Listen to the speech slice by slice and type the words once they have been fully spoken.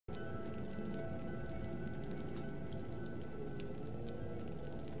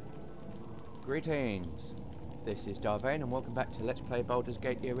Greetings, this is Vane and welcome back to Let's Play Baldur's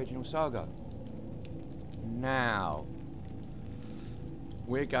Gate, the original Saga. Now,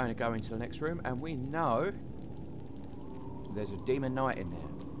 we're going to go into the next room and we know there's a demon knight in there.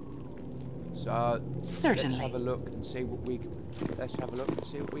 So, certainly, let's have a look and see what we can,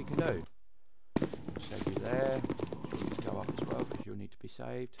 do. Save you there. You can go up as well because you'll need to be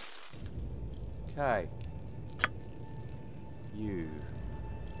saved. Okay. You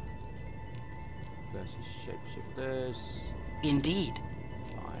versus shapeshifters. Indeed.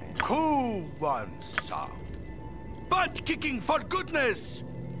 Fine. Cool one, sir. Butt kicking for goodness.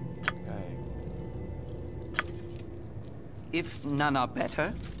 Okay. If none are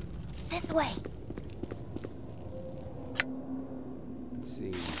better. This way. Let's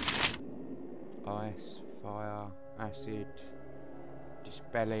see. Ice, fire, acid,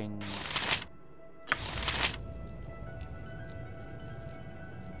 dispelling.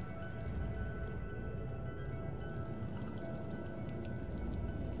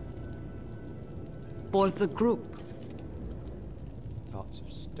 For the group. Lots of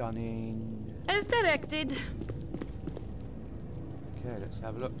stunning. As directed. Okay, let's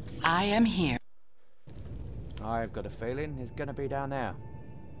have a look. I am here. I've got a feeling it's going to be down there.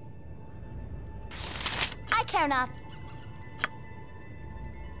 I care not.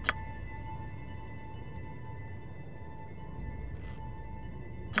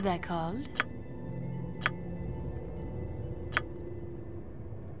 They're called?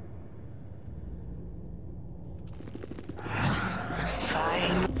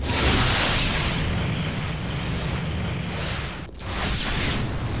 Fine.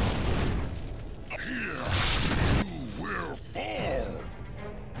 Here, you will fall.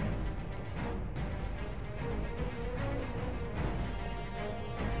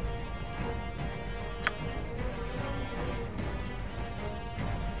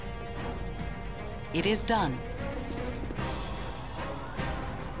 It is done.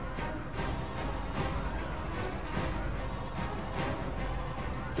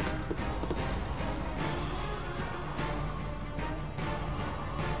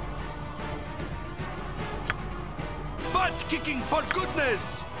 Butt kicking for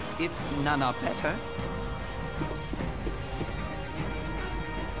goodness. If none are better.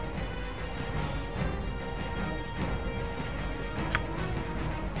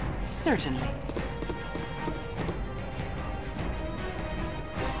 Certainly.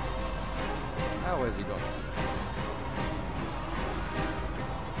 How has he got?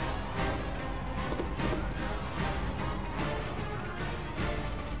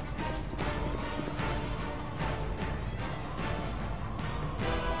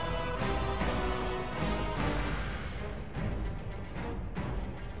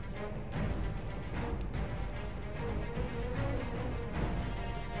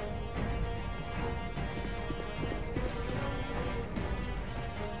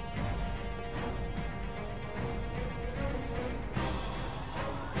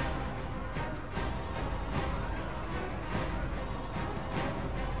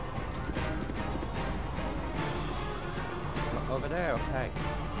 Over there, okay.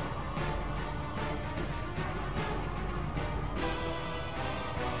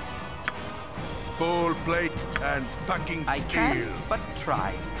 Full plate and packing I steel. can, but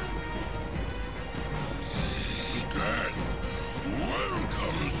try. Death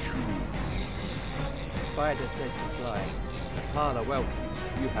welcomes you. Spider says to fly. The parlour welcomes.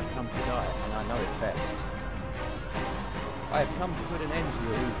 You have come to die, and I know it best. I have come to put an end to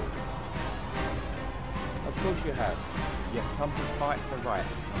your evil. Of course you have. You have come to fight for right,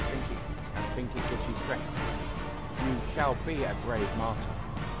 and think it gives you strength. You shall be a brave martyr,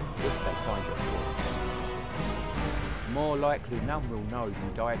 if they find your corpse. More likely none will know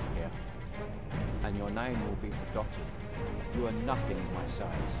you died here, and your name will be forgotten. You are nothing in my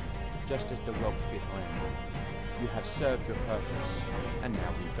sight, just as the rocks behind you. You have served your purpose, and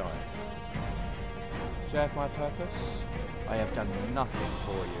now will die. Serve my purpose? I have done nothing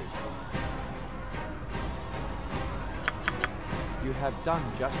for you. You have done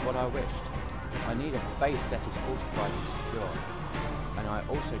just what I wished. I need a base that is fortified and secure. And I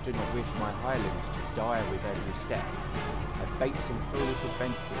also do not wish my hirelings to die with every step. I bait some foolish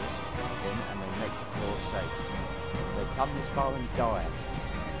adventurers in and they make the floor safe. They come this far and die.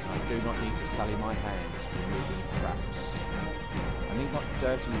 I do not need to sully my hands removing traps. I need not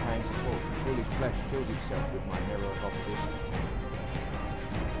dirty hands at all. Foolish flesh kills itself with my mirror of opposition.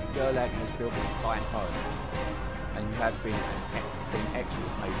 Gerlag has built me a fine home, and you have been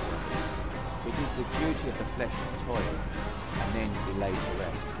excellent maidservice. It is the duty of the flesh to toil, and then be laid to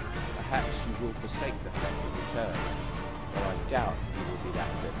rest. Perhaps you will forsake the flesh in return, but I doubt you will be that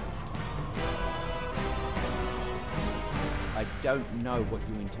privileged. I don't know what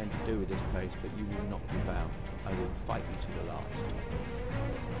you intend to do with this place, but you will not prevail. I will fight you to the last.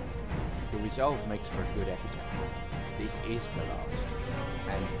 Your resolve makes for a good epitaph. This is the last,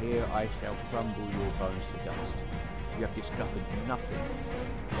 and here I shall crumble your bones to dust. You have discovered nothing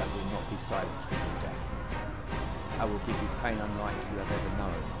that will not be silenced with your death. I will give you pain unlike you have ever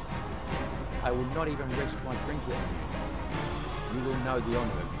known. I will not even risk my trinket on you. You will know the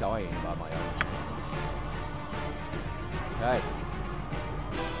honour of dying by my own hand. Okay.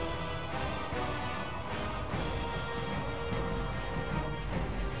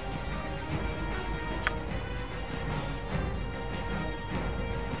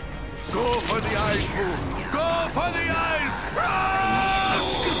 Go for the eyes, fool! Go for the eyes!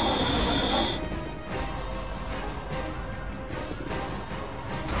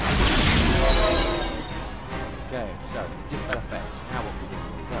 Okay, so dispel effects. Now what we do?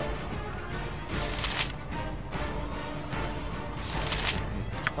 Well,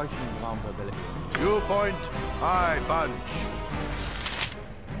 potion vulnerability. Viewpoint, high bunch.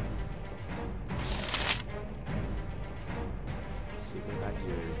 See what about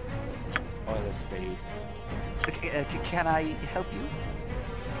you? Oiler speed. Can I help you?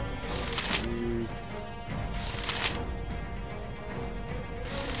 You.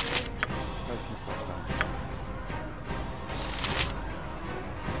 Potion of frost damage.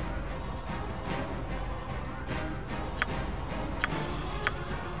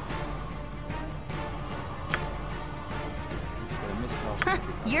 Got a miscast magic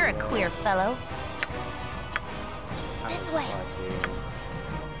over You're a there. queer fellow. This way. Right here.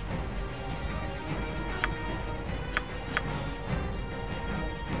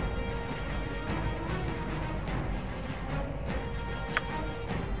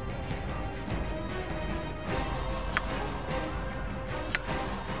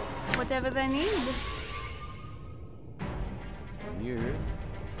 Whatever they need. You.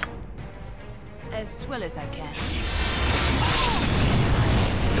 As well as I can.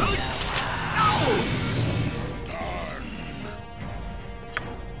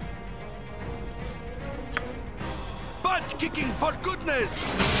 Butt kicking for goodness!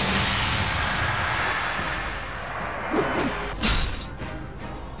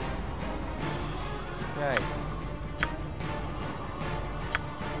 Okay.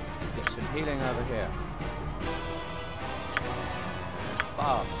 Get some healing over here.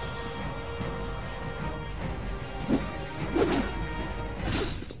 Fast.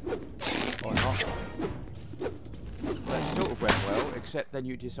 Or not. That sort of went well, except then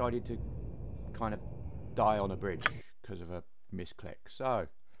you decided to kind of die on a bridge because of a misclick. So,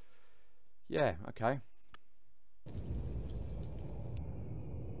 yeah, okay.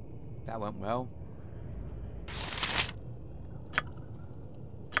 That went well.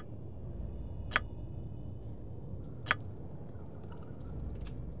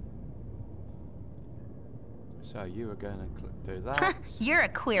 So you are going to do that, You're a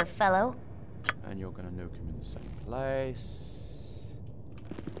queer fellow. and you're going to nuke him in the same place.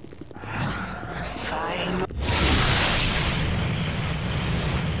 Fine.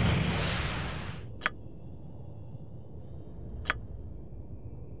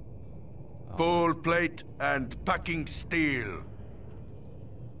 Full plate and packing steel.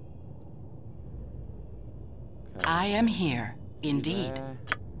 Okay. I am here, indeed. There.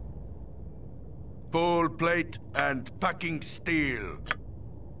 Full plate and packing steel.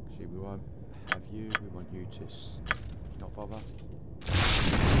 Actually, we won't have you. We want you to not bother.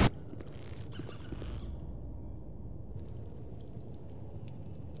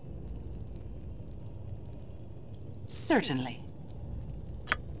 Certainly.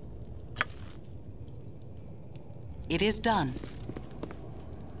 It is done.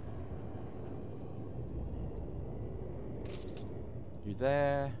 You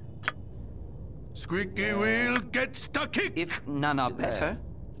there? Squeaky wheel gets the kick. If none are better.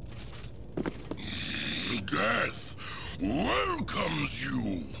 Death welcomes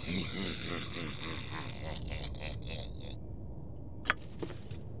you.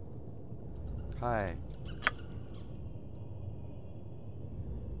 Hi.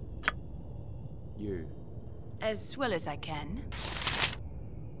 You. As well as I can.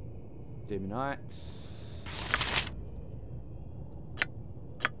 Demonites.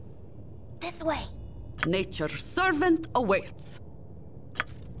 This way. Nature's servant awaits.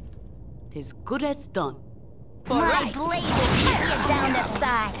 'Tis good as done. My blade will cut you down to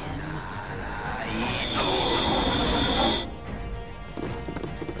size.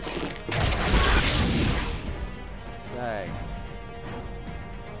 Okay.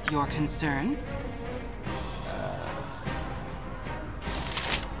 Your concern?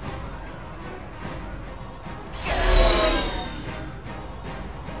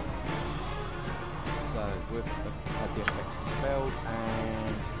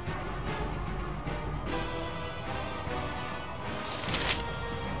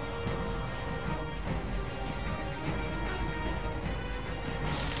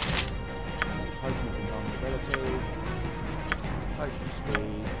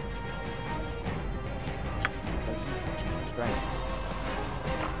 speed. Strength.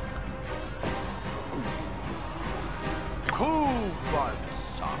 Cool one,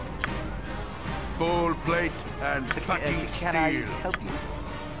 sir. Full plate and packing Can I steel. help you?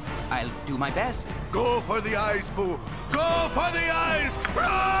 I'll do my best. Go for the eyes, Boo. Go for the eyes.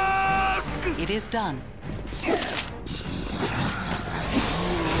 Rusk! It is done.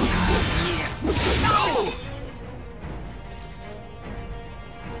 No!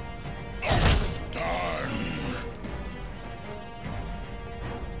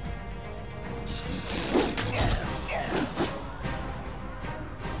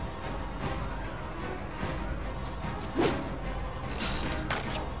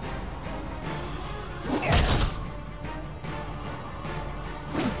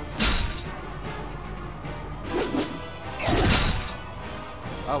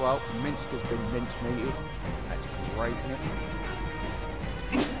 Oh well, Minsk has been mince-meated. That's great, isn't it?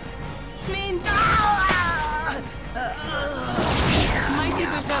 Mince! Mighty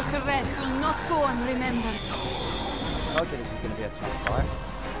Berserker Red will not go unremembered. I told you this is going to be a tough fight.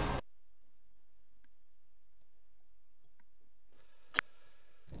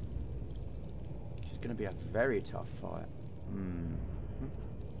 This is going to be a very tough fight.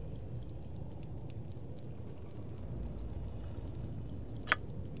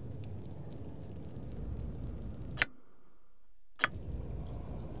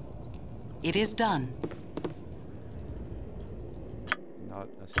 It is done. No,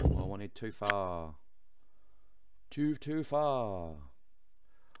 that's not what I wanted. Too far. Too far.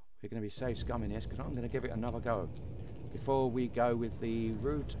 We're going to be safe scumming this because I'm going to give it another go. Before we go with the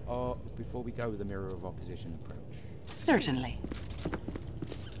route, or before we go with the mirror of opposition approach. Certainly.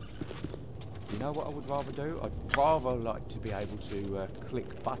 You know what I would rather do? I'd rather like to be able to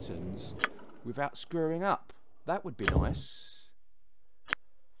click buttons without screwing up. That would be nice.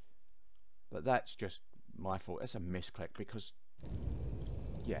 But that's just my fault. That's a misclick because,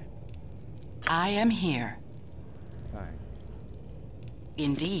 yeah. I am here. Okay.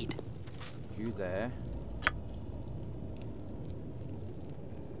 Indeed. You there.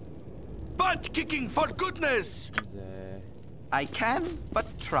 Butt kicking for goodness! You there. I can,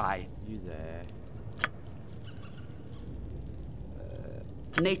 but try. You there.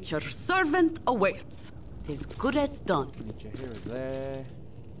 Nature's servant awaits. His good as done. Need your hero there.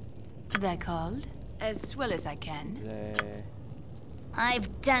 They're called. As well as I can. There.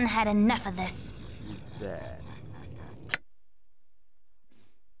 I've done had enough of this. You there.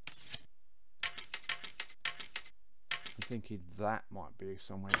 I'm thinking that might be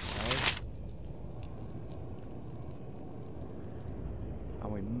somewhere to go.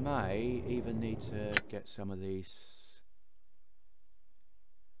 And we may even need to get some of these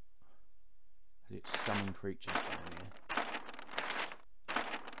summon creatures down here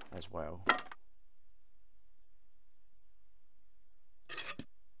as well.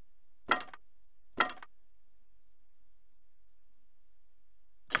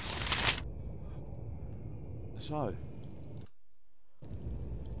 So,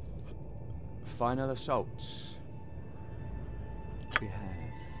 final assaults. We have.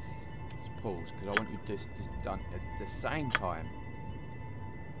 Let's pause because I want you this done at the same time.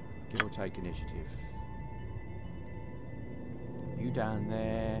 Give or take initiative. You down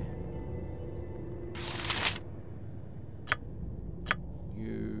there.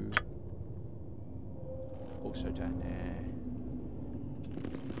 You also down there.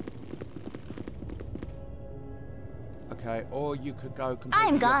 Okay, or you could go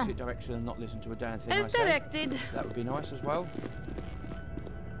completely the opposite direction and not listen to a damn thing I As say. directed. That would be nice as well.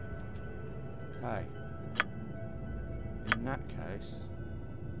 Okay. In that case,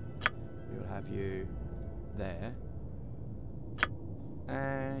 we'll have you there.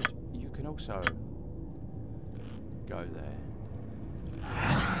 And you can also go there.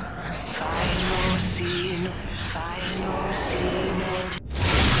 Final scene.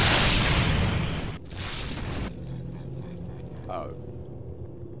 Oh.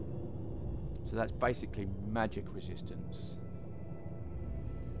 So that's basically magic resistance.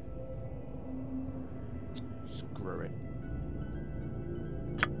 Screw it.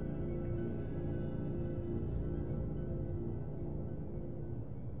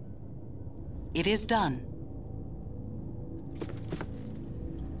 It is done.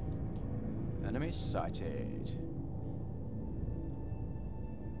 Enemy sighted.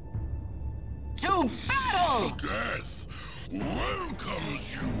 To battle! Death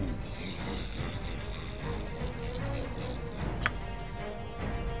welcomes you.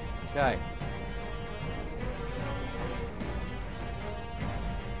 Okay.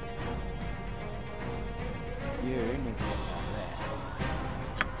 You need to get down there.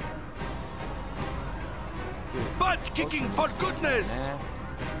 Butt kicking for goodness! There.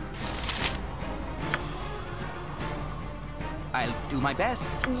 I'll do my best.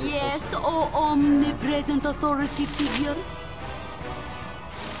 Yes, oh omnipresent authority figure.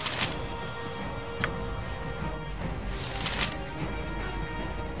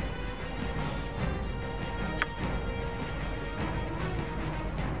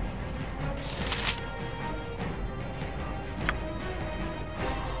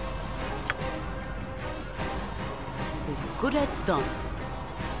 As good as done.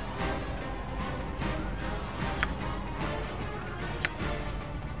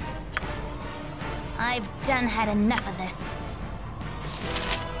 I've done had enough of this.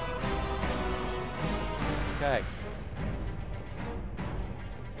 Okay.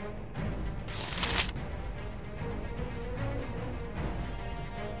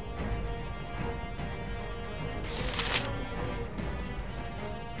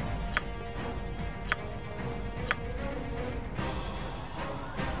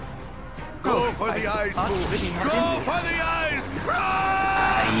 Go for the eyes, I'll Boo! really have Go him. for the eyes!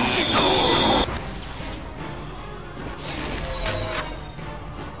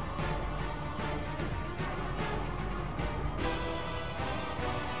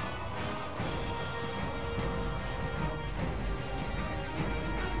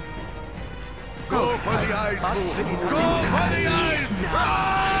 Go for the eyes, Boo! Go for the eyes!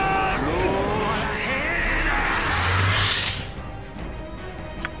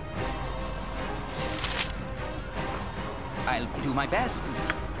 I'll do my best.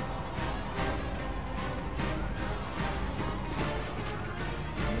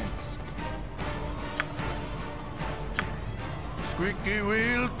 Squeaky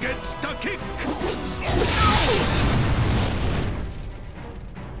wheel gets the kick!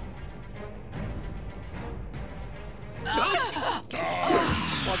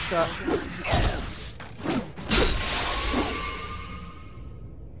 What's that?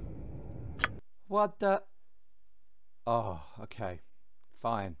 What the? Oh, okay.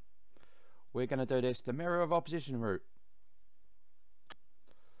 Fine. We're going to do this the mirror of opposition route.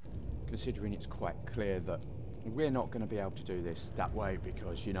 Considering it's quite clear that we're not going to be able to do this that way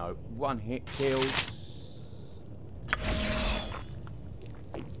because, you know, one hit kills.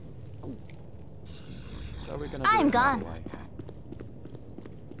 So we're going to do I'm it that gone. way.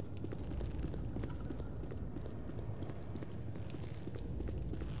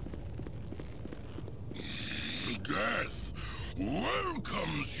 Death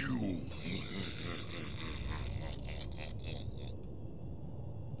welcomes you.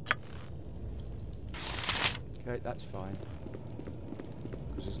 Okay, that's fine.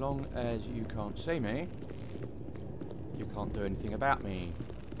 Because as long as you can't see me, you can't do anything about me.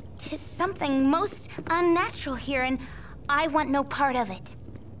 'Tis something most unnatural here, and I want no part of it.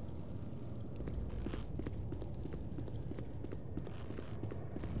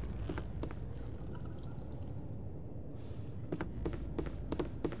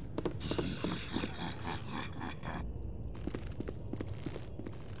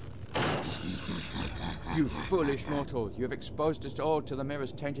 You foolish mortal, you have exposed us all to the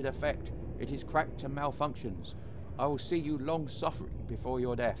mirror's tainted effect. It is cracked and malfunctions. I will see you long suffering before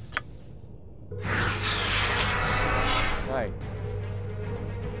your death. Okay.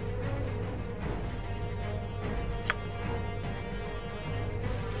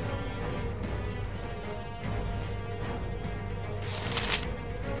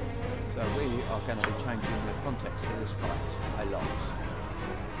 So we are going to be changing the context of this fight a lot.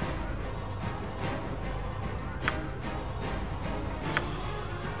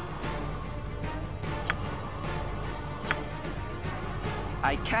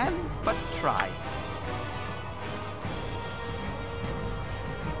 I can but try.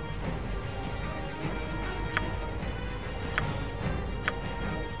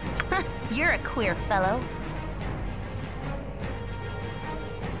 You're a queer fellow.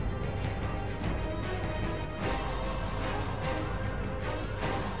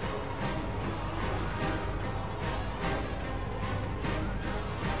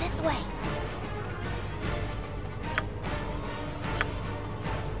 This way.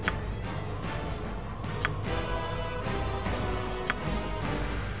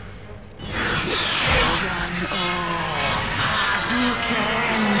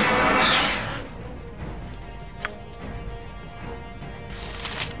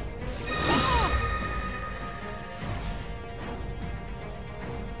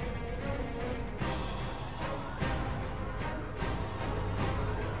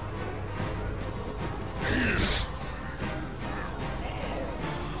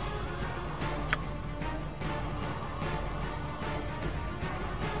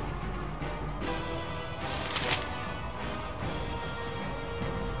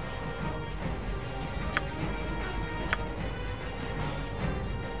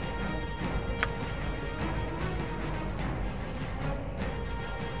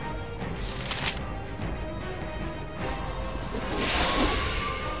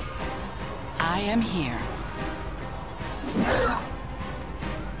 am here.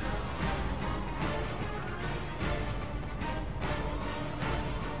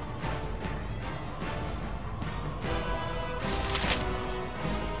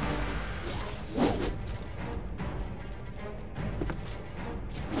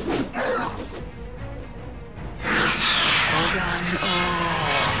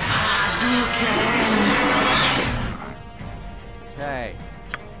 Okay.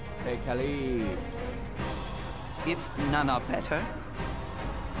 Take a lead. If none are better,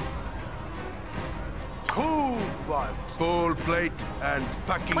 Cool buds. Full plate and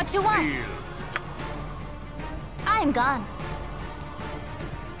packing What you steel. want? I'm gone.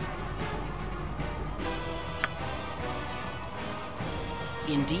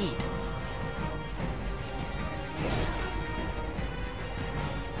 Indeed.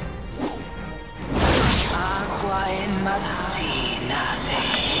 Agua en Macinale.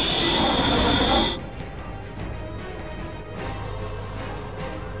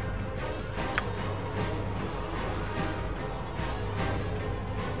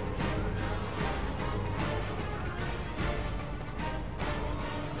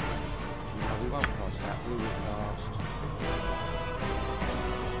 We won't pass that. We will pass.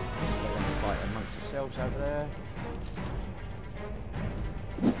 They're going to fight amongst themselves over there.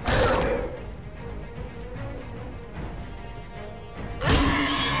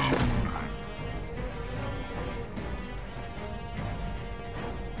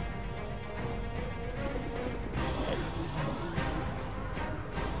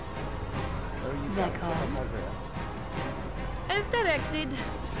 Where are you going? D'accord. Come over here. As directed.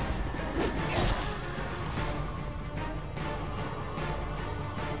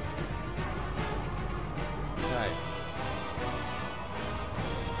 Okay.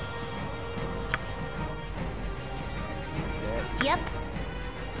 Yep.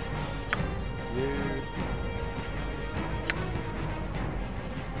 You.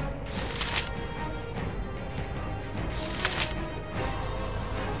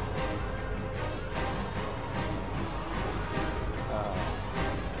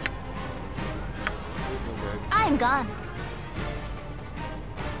 You're good. I'm gone.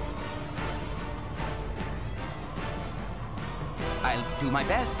 I'll do my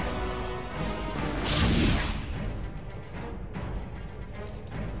best.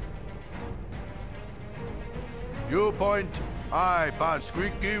 You point, I, Pan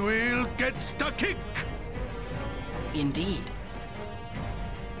Squeaky Wheel, gets the kick. Indeed.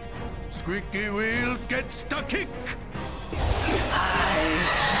 Squeaky Wheel gets the kick.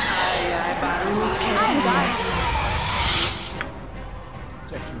 I'm gone.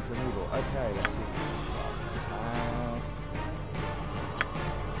 Protection from evil. Okay, let's see. Let's have.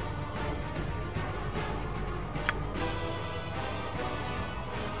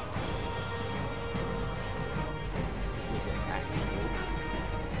 Look at actual.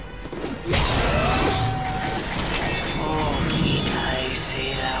 Okitai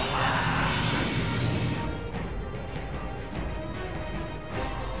Selawa.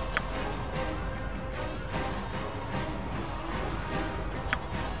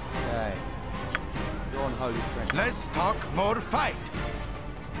 Okay. You're on holy strength. Let's talk more fight.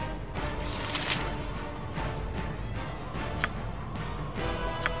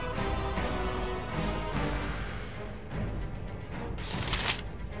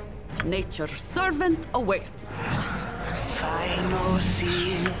 Nature's servant awaits. Final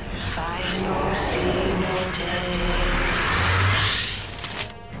scene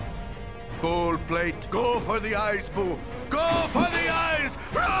Full plate. Go for the eyes, Boo. Go for the eyes.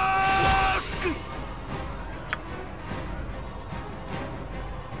 Rusk!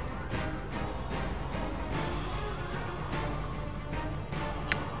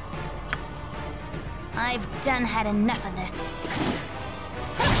 I've done had enough of this.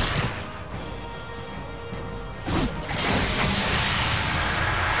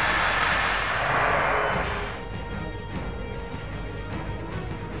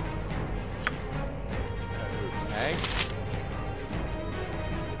 Okay.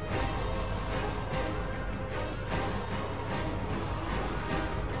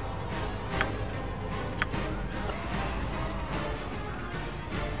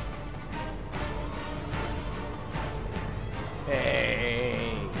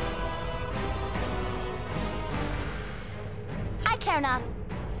 Hey. I care not.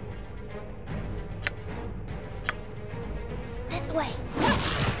 This way.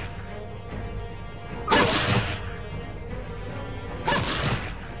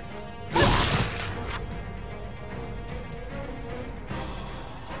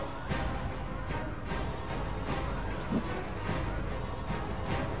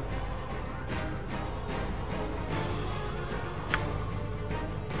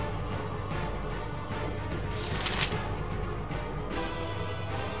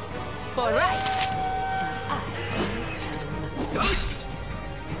 For right.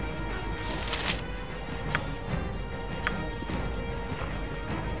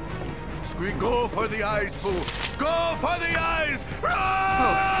 Go for the eyes, Boo! Go for the eyes! Run!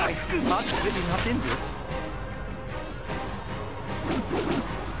 I must really not in this.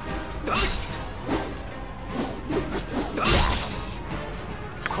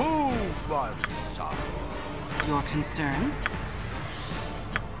 Cool one, son. Your concern?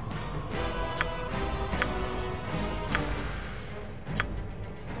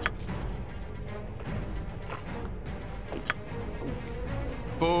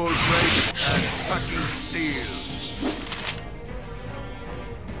 Full plate and fucking steel.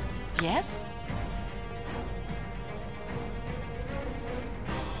 Yes?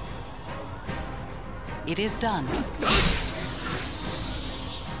 It is done.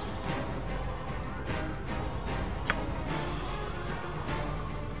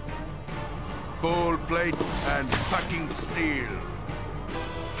 Full plate and fucking steel.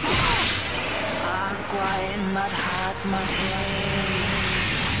 Agua en Madhat Madhe.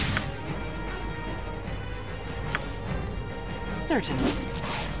 Certainly.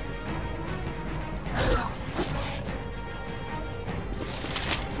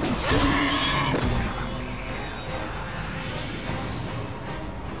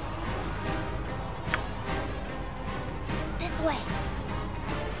 This way.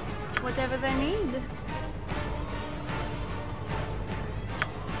 Whatever they need.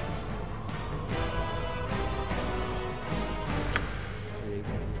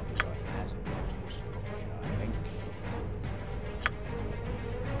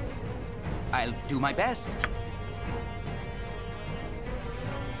 I'll do my best.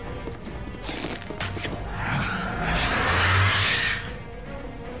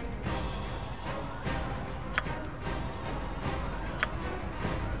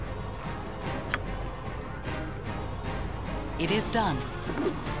 It is done.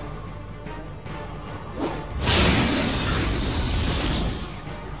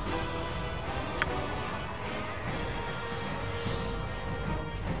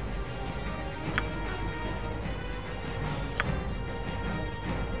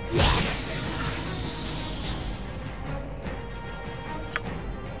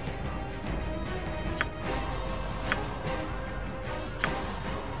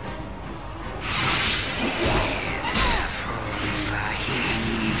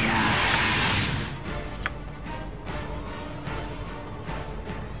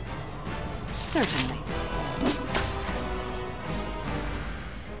 Certainly.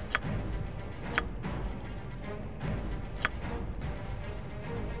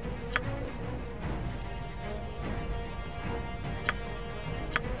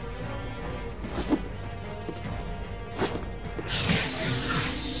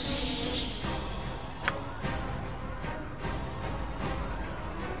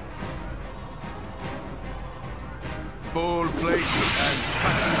 Full plate and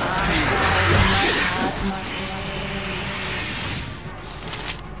fucking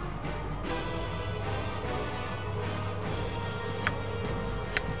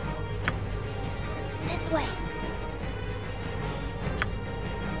This way.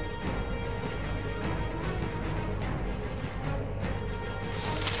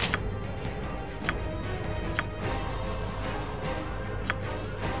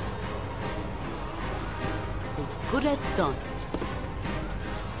 As good as done.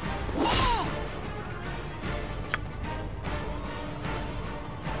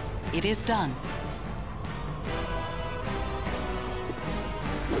 It is done.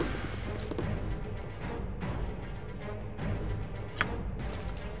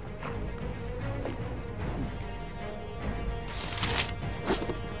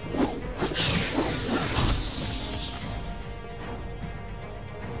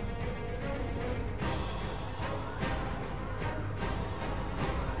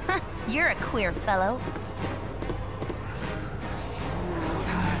 You're a queer fellow.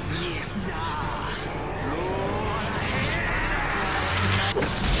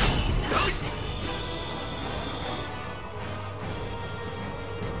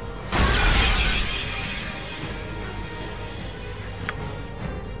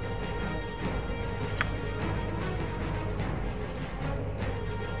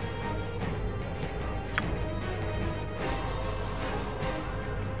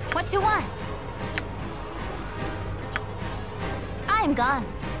 What you want? I am gone.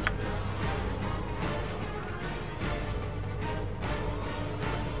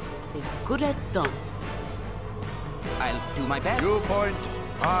 As good as done. I'll do my best. You point,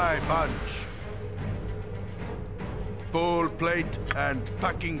 I punch. Full plate and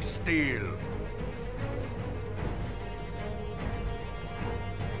packing steel.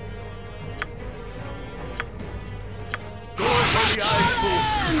 Go for the eyes, fool!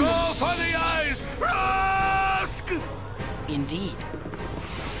 Go for the eyes! Rask! Indeed.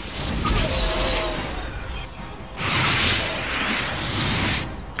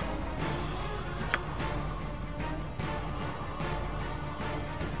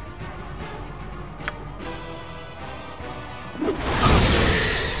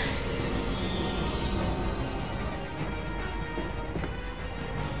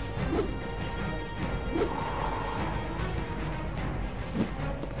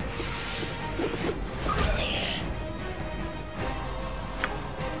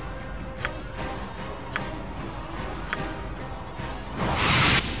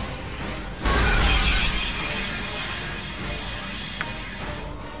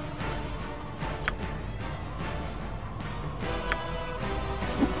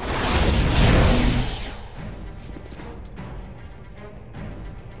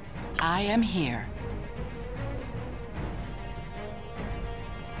 I am here.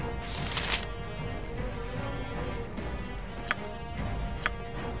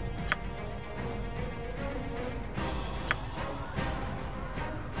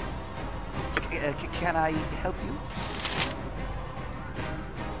 Can I help you?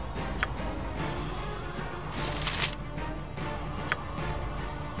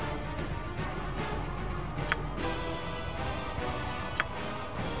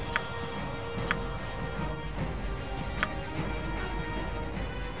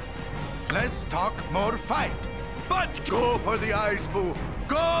 Less talk, more fight. But go for the eyes, boo.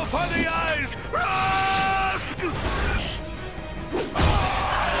 Go for the eyes. Rask!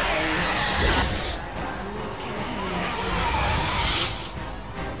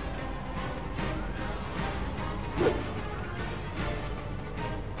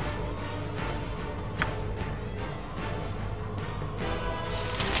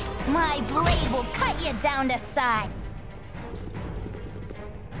 My blade will cut you down to size.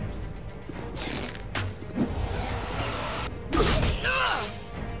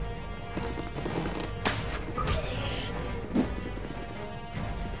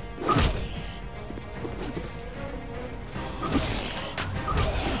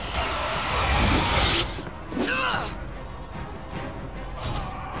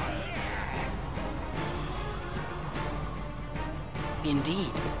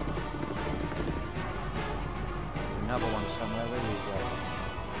 Indeed. Another one somewhere, where is that?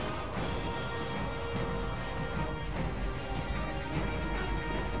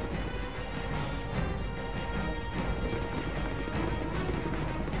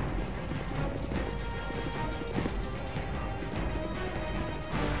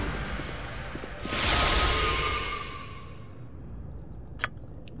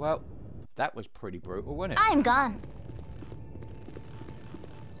 Well, that was pretty brutal, wasn't it? I'm gone.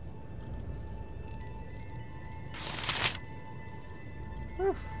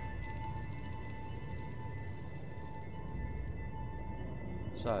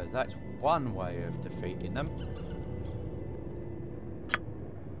 So that's one way of defeating them.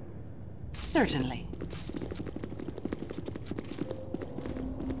 Certainly.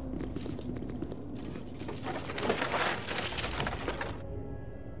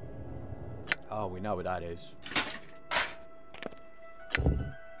 Oh, we know what that is.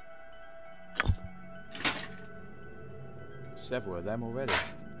 Several of them already.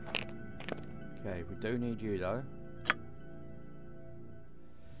 Okay, we do need you though.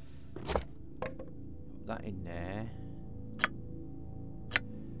 Put that in there.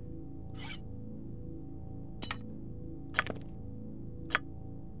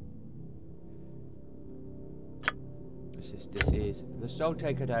 This is the Soul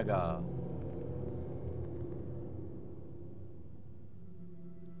Taker Dagger.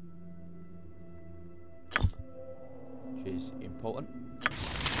 Which is important.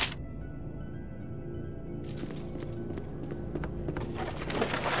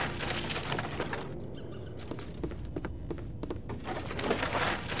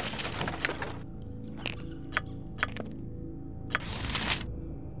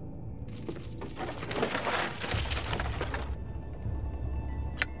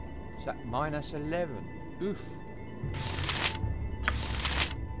 Is that minus 11? Oof.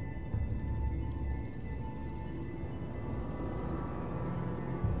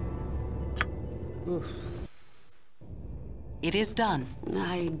 Oof. It is done.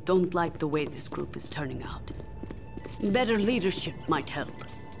 I don't like the way this group is turning out. Better leadership might help.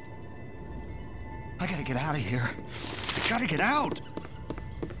 I gotta get out of here. I gotta get out!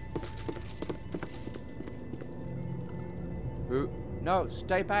 Who? No,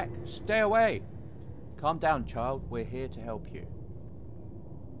 stay back. Stay away. Calm down, child. We're here to help you.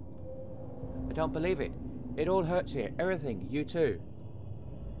 I don't believe it. It all hurts here. Everything. You too.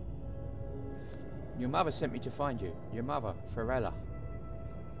 Your mother sent me to find you. Your mother, Farella.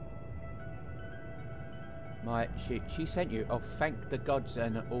 She sent you. Oh, thank the gods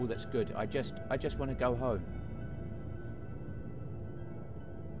and all that's good. I just want to go home.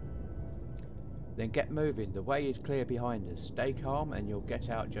 Then get moving. The way is clear behind us. Stay calm and you'll get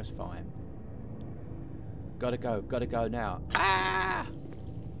out just fine. Gotta go now. Ah!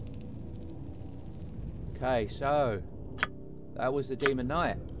 Okay, so that was the Demon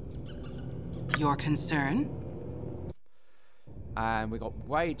Knight. Your concern? And we got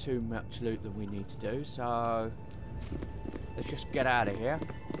way too much loot than we need to do, so let's just get out of here.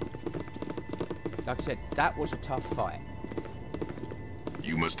 Like I said, that was a tough fight.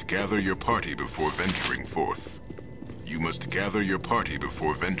 You must gather your party before venturing forth. You must gather your party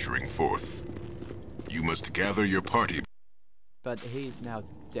before venturing forth. You must gather your party. But he's now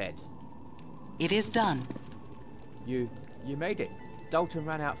dead. It is done. You made it. Dalton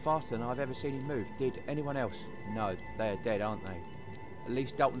ran out faster than I've ever seen him move. Did anyone else? No, they are dead, aren't they? At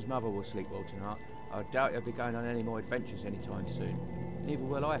least Dalton's mother will sleep well tonight. I doubt he'll be going on any more adventures anytime soon. Neither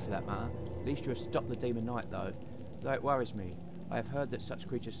will I, for that matter. At least you have stopped the Demon Knight, though. Though it worries me. I have heard that such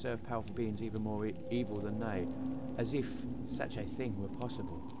creatures serve powerful beings even more evil than they. As if such a thing were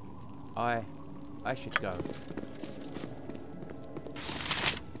possible. I should go.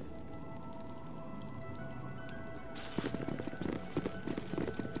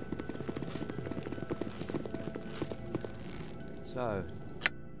 So,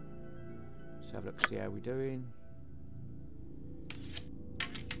 let's have a look, see how we're doing.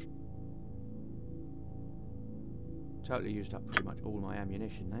 Totally used up pretty much all my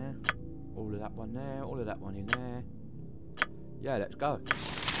ammunition there. All of that one there, all of that one in there. Yeah, let's go.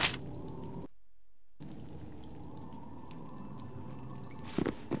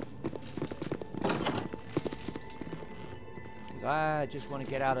 I just want to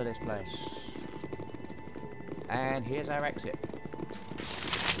get out of this place. And here's our exit.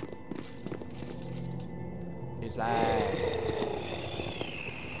 Islam.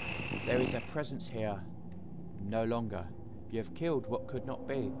 There is a presence here. No longer. You have killed what could not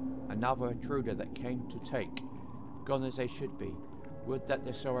be. Another intruder that came to take. Gone as they should be. Would that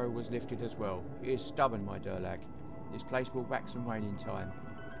their sorrow was lifted as well. He is stubborn, my Durlag. This place will wax and wane in time.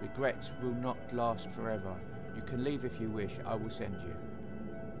 Regret will not last forever. You can leave if you wish. I will send you.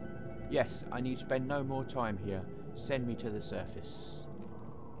 Yes, I need to spend no more time here. Send me to the surface.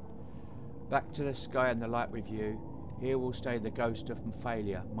 Back to the sky and the light with you. Here will stay the ghost of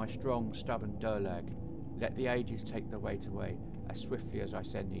failure, my strong, stubborn Durlag. Let the ages take the weight away, as swiftly as I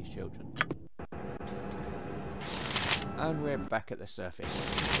send these children. And we're back at the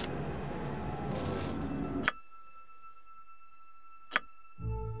surface.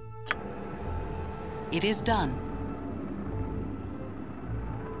 It is done.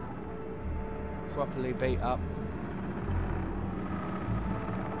 Properly beat up.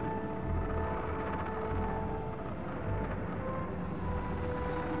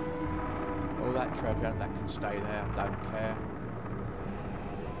 All that treasure, that can stay there, don't care.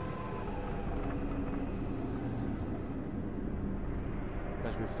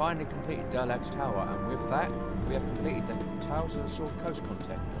 Because we've finally completed Durlag's Tower, and with that, we have completed the Tales of the Sword Coast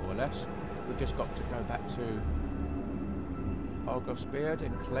content, more or less. We've just got to go back to Olgoth's Beard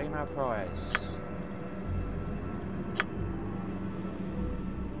and claim our prize.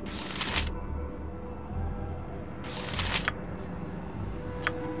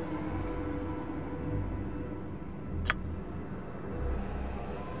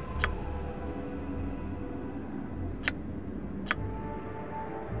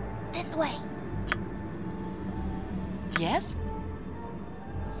 This way. Yes?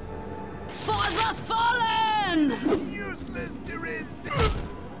 For the fallen! Useless to resist!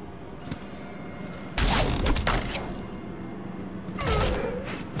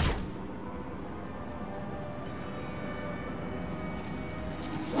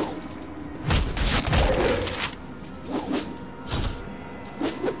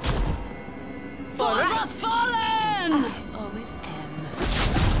 For the fallen! Always am.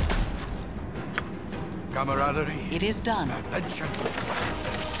 Camaraderie. It is done. Adventure.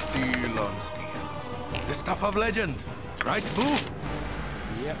 And steel on steel. The stuff of legend. Right, Boo?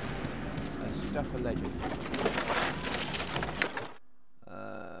 Yep. Stuff a legend.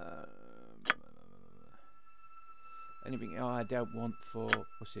 Anything I don't want for...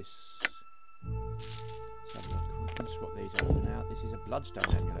 What's this? Let's have a look. We can swap these out for now. This is a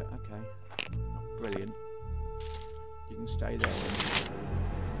bloodstone amulet. Okay. Not brilliant. You can stay there.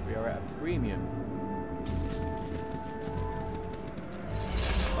 We are at a premium.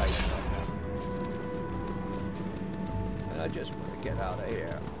 Space like that. And I just want to get out of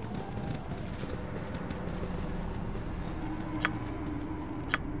here.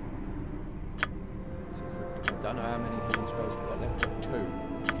 I don't know how many healing spells we've got left, but 2.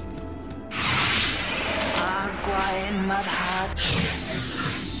 Agua en Madhat.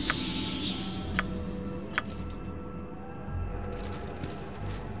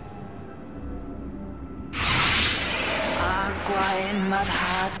 Agua en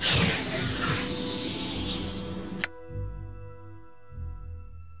Madhat.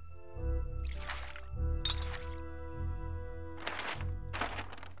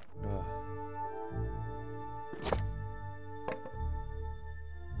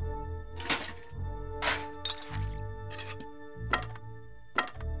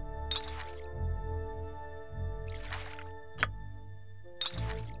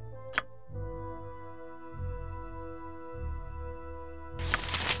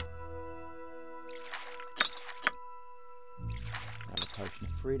 Potion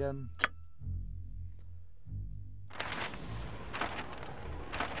of freedom.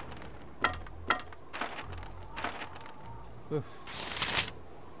 Oof.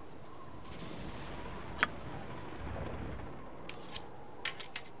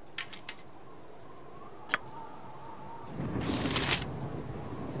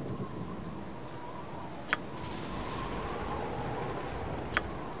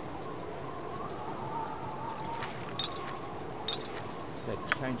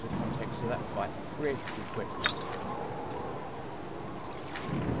 Change the context of that fight pretty quickly.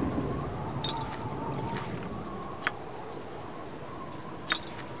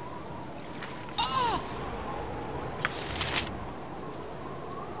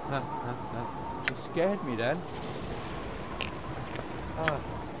 You scared me then.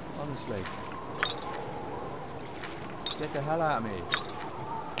 Honestly. Get the hell out of me.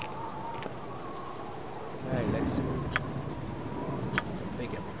 Okay, let's see.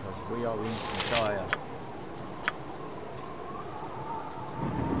 We are in some dire.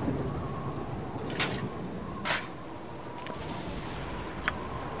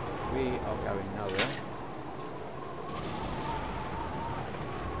 We are going nowhere.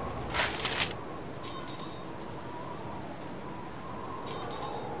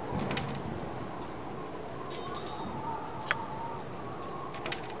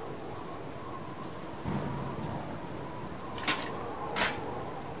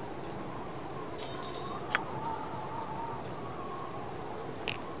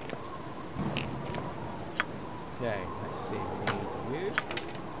 Okay, let's see. We need you.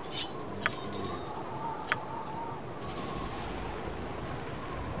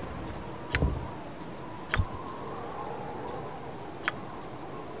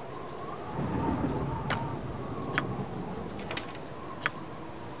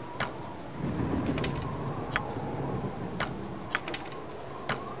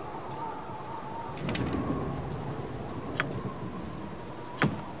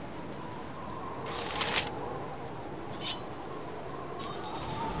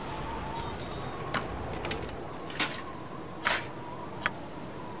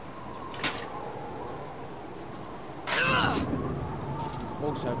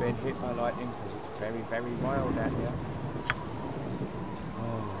 Also being hit by lightning because it's very, very wild out here.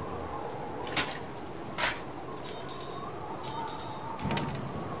 Oh my god.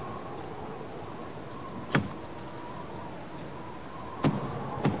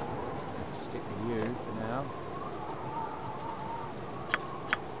 Stick with you for now.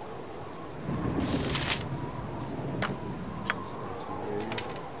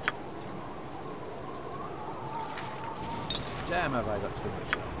 Damn, have I got too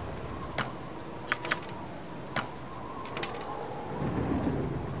much left.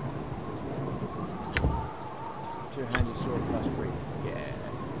 Two-handed sword plus 3. Yeah.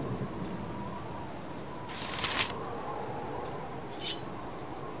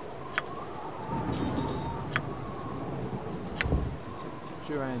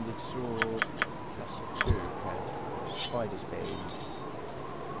 Two-handed sword plus 2. Okay. Spider's bane.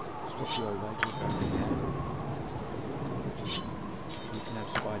 Switch you over. Keep going there. You can have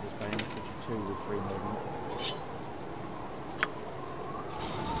Spider's Bane, which is 2 with 3 movement.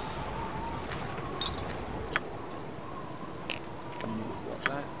 You've got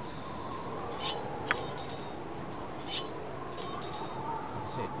that.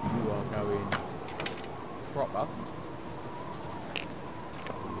 That's it, you are going proper.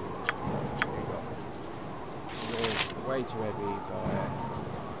 You're way too heavy by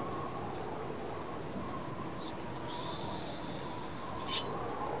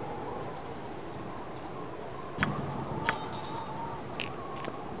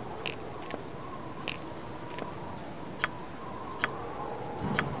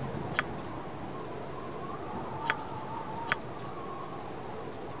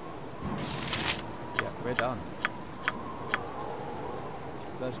we're done.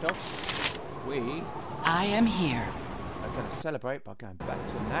 First off, we I am here. are going to celebrate by going back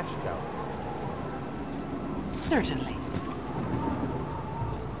to Nashkel. Certainly.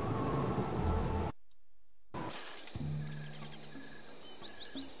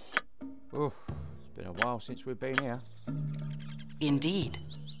 Oof, it's been a while since we've been here. Indeed.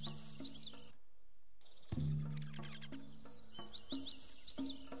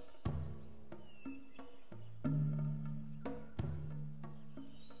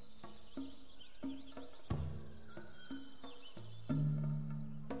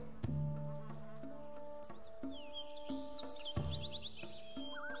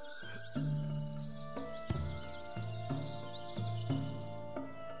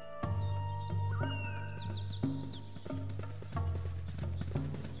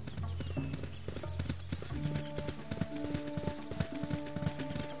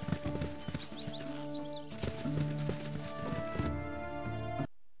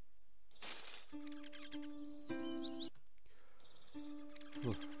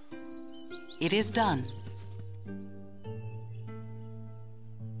 It is done.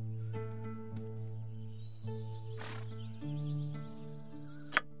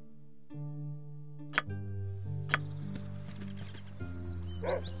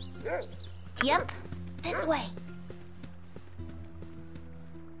 Yep, this way.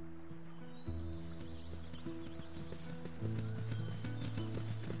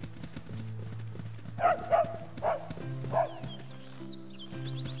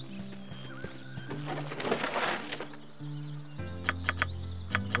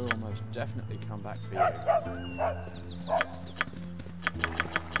 We'll almost definitely come back for you.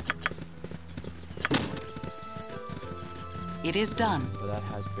 It is done. But that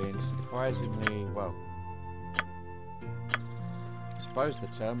has been surprisingly, well, I suppose the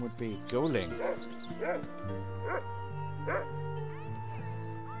term would be ghouling.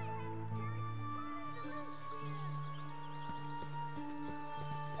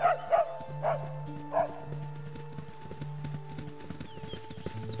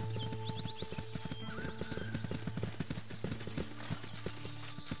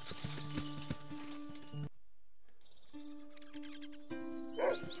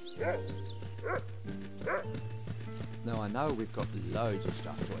 Now I know we've got loads of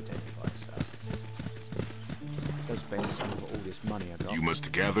stuff to identify, so let's spend some of all this money I got. You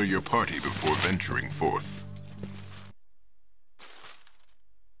must gather your party before venturing forth.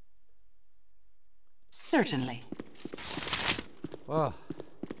 Certainly. Oh.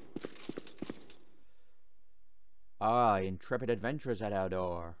 Ah, intrepid adventurers at our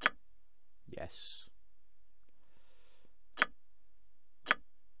door. Yes.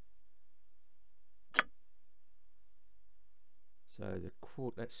 So the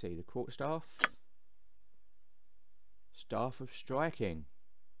let's see, the quarterstaff. Staff of striking.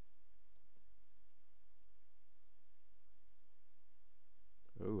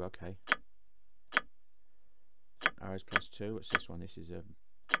 Oh, okay. Arrows +2. What's this one? This is a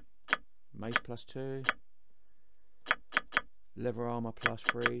mace +2. Leather armor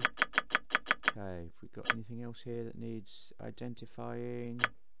 +3. Okay, have we got anything else here that needs identifying?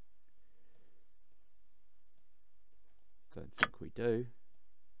 Don't think we do.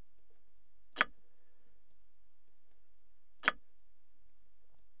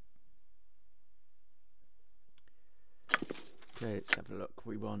 Okay, let's have a look.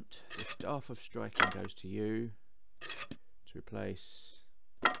 We want the staff of striking goes to you to replace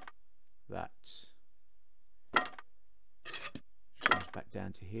that. Comes back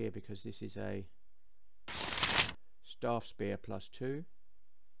down to here because this is a staff spear +2.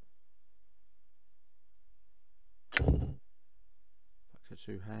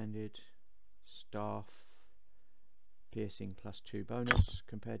 Two-handed staff piercing +2 bonus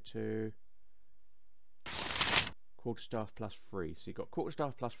compared to quarterstaff +3. So you've got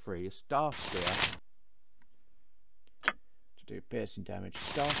quarterstaff +3, a staff spear to do piercing damage,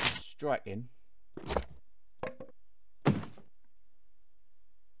 staff of striking.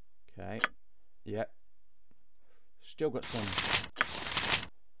 Okay, yep. Still got some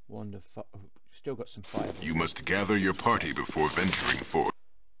still got some fire. You must gather your party before venturing forth.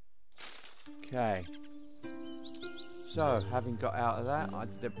 Okay. So, having got out of that,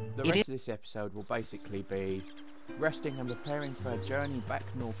 the rest of this episode will basically be resting and preparing for a journey back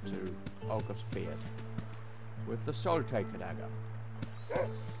north to Olga's Beard with the Soul Taker dagger.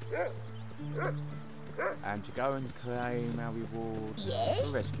 And to go and claim our reward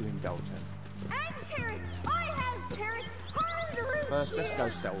for rescuing Dalton. And Paris! I have Paris! First, let's go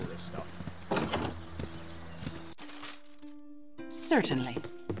sell all this stuff. Certainly.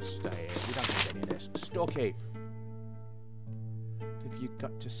 Stay here. We don't need any of this. storekeep. What have you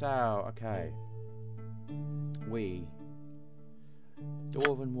got to sell? Okay.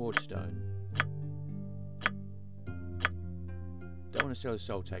 Dwarven Wardstone. Don't want to sell the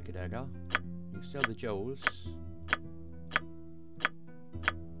Soul Taker dagger. You can sell the jewels.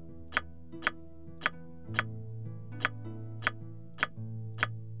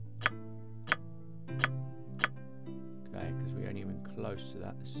 Okay, because we ain't even close to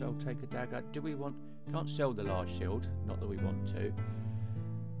that. The Soul Taker dagger. Do we want? Can't sell the large shield. Not that we want to.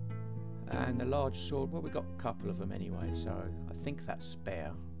 And the large sword, well, we've got a couple of them anyway, so I think that's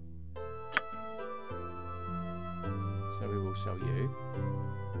spare. So we will sell you.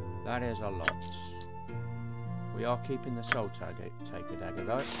 That is a lot. We are keeping the Soul Taker dagger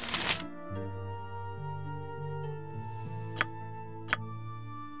though.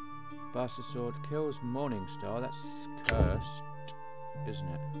 Buster sword kills Morningstar. That's cursed, isn't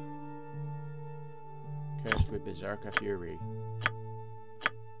it? Cursed with Berserker Fury.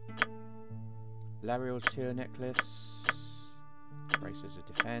 Lariel's Tear Necklace. Braces of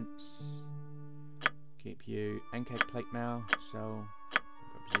Defense. Keep you. Ancake Plate Mail. Sell.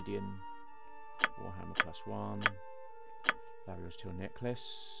 Obsidian. Warhammer +1. Lariel's Tear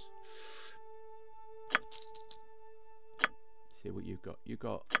Necklace. See what you've got. You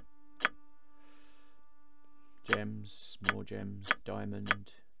got gems, more gems,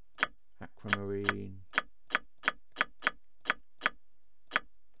 diamond, aquamarine.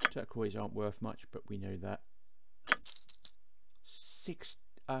 Turquoise aren't worth much, but we know that.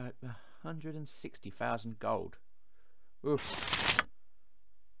 160,000 gold. Oof.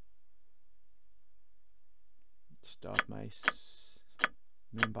 Staff mace,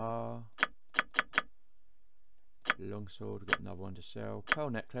 moonbar, longsword. We've got another one to sell. Pearl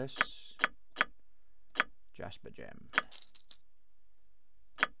necklace, jasper gem.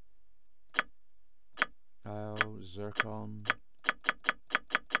 Zircon.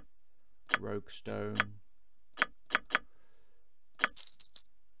 Rogue stone,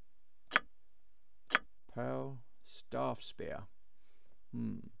 pearl, staff spear.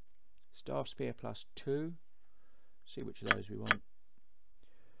 Staff spear +2. See which of those we want.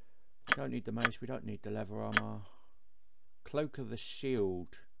 We don't need the mace. We don't need the leather armor. Cloak of the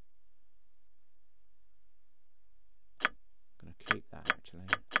shield. I'm gonna keep that actually.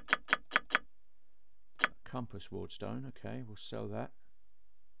 Compass wardstone. Okay, we'll sell that.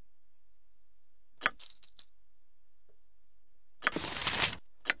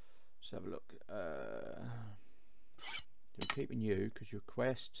 Let's have a look. I'm keeping you because your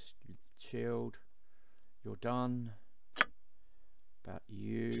quest, your shield, you're done. About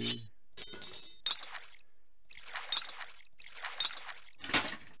you.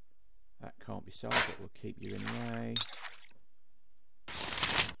 That can't be sold, but we'll keep you anyway.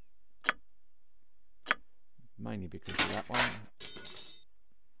 Mainly because of that one.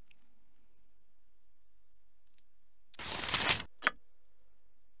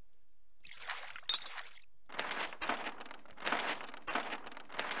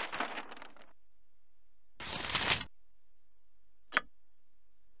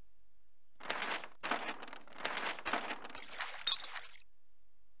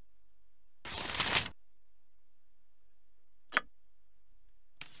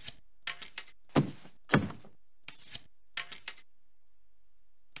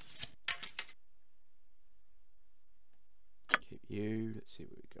 You, let's see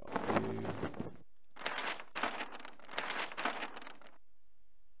what we got. You.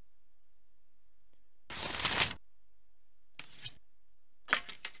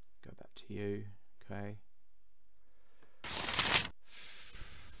 Go back to you, okay.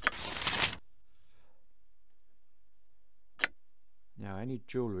 Now, any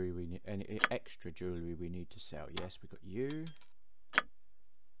jewellery we need, any extra jewellery we need to sell. Yes, we got you.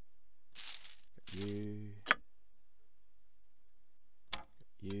 Got you.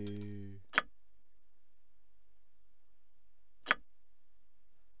 You.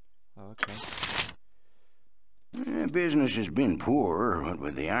 Oh, okay. Business has been poor, what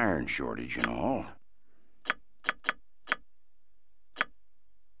with the iron shortage and all.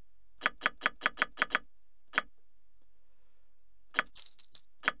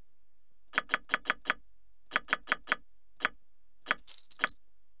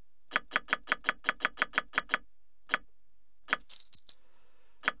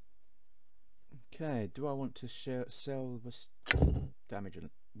 Okay, do I want to sell the damage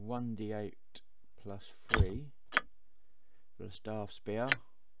 1d8 +3 for the staff spear?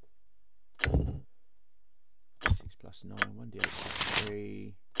 6 + 9, 1d8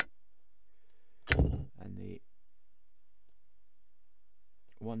 +3, and the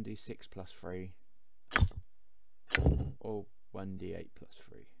 1d6 +3. Or 1d8 plus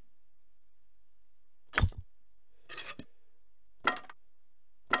 3.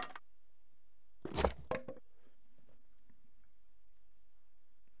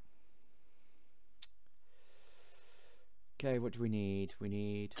 Okay, what do we need? We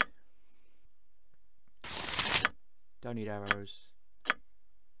need... Don't need arrows.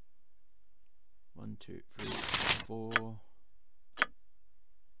 1, 2, 3, 4.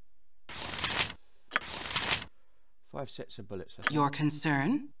 5 sets of bullets. Your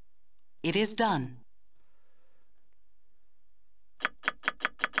concern? It is done.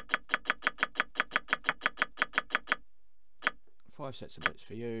 Five sets of bullets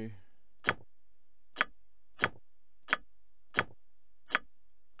for you.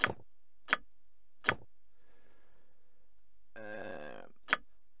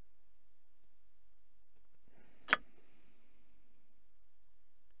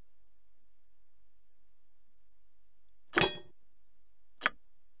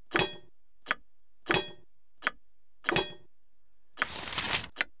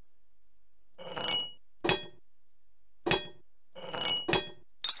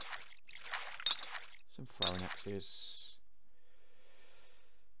 Some throwing axes.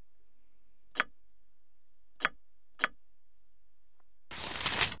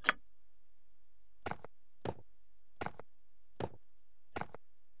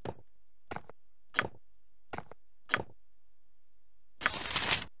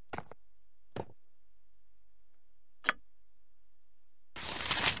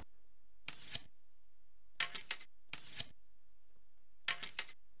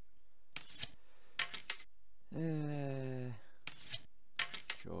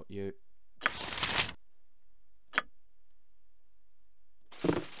 Sure, you.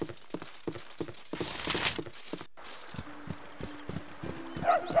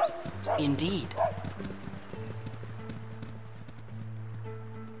 Indeed.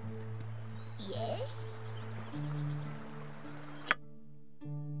 Yes?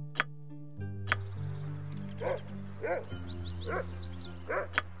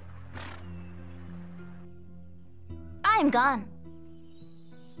 I'm gone.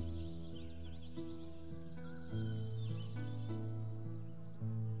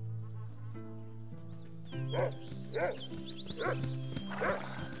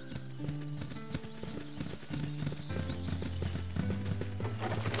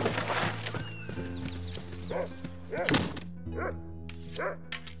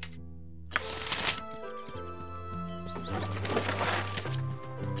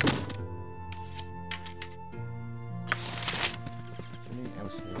 Anything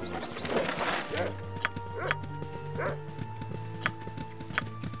else here?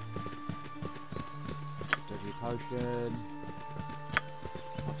 Deadly potion.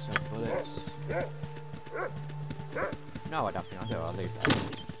 Upset bullets. No, I don't think I do. I'll leave that.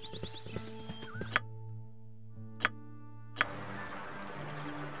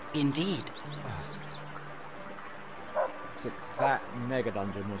 Indeed. So that mega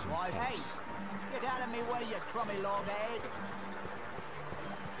dungeon was intense. Get out of me way, you crummy loghead!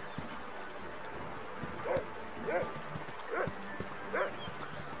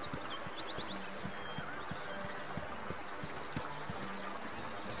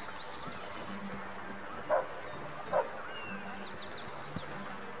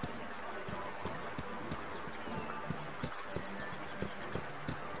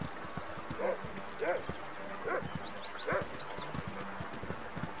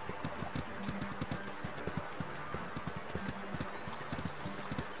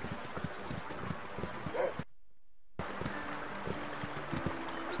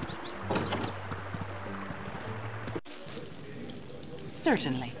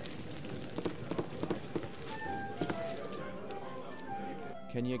 Certainly.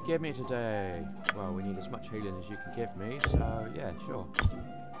 Can you give me today? Well, we need as much healing as you can give me, so yeah, sure.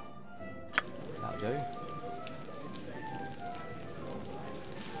 That'll do.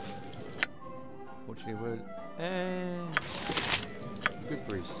 Fortunately, we'll... Good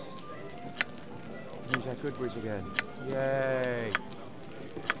breeze. Use that good breeze again. Yay!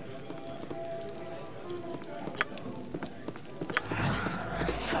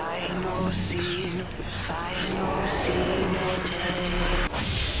 Final scene,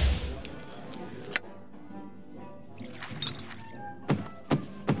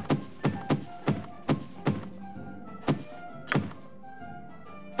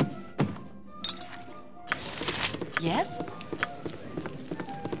 Yes?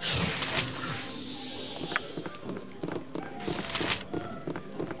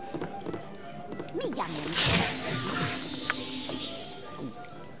 Me youngin.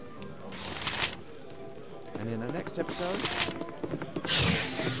 And in the next episode,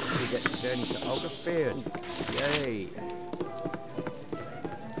 we get to journey to Olga's Beard. Yay!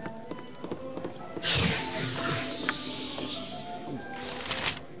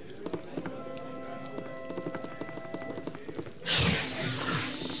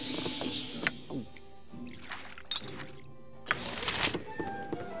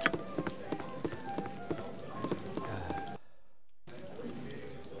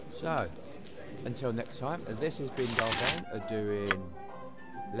 So, until next time, this has been Vane doing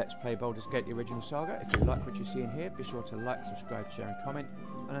Let's Play Baldur's Gate the Original Saga. If you like what you see in here, be sure to like, subscribe, share and comment.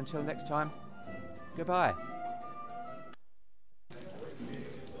 And until next time, goodbye.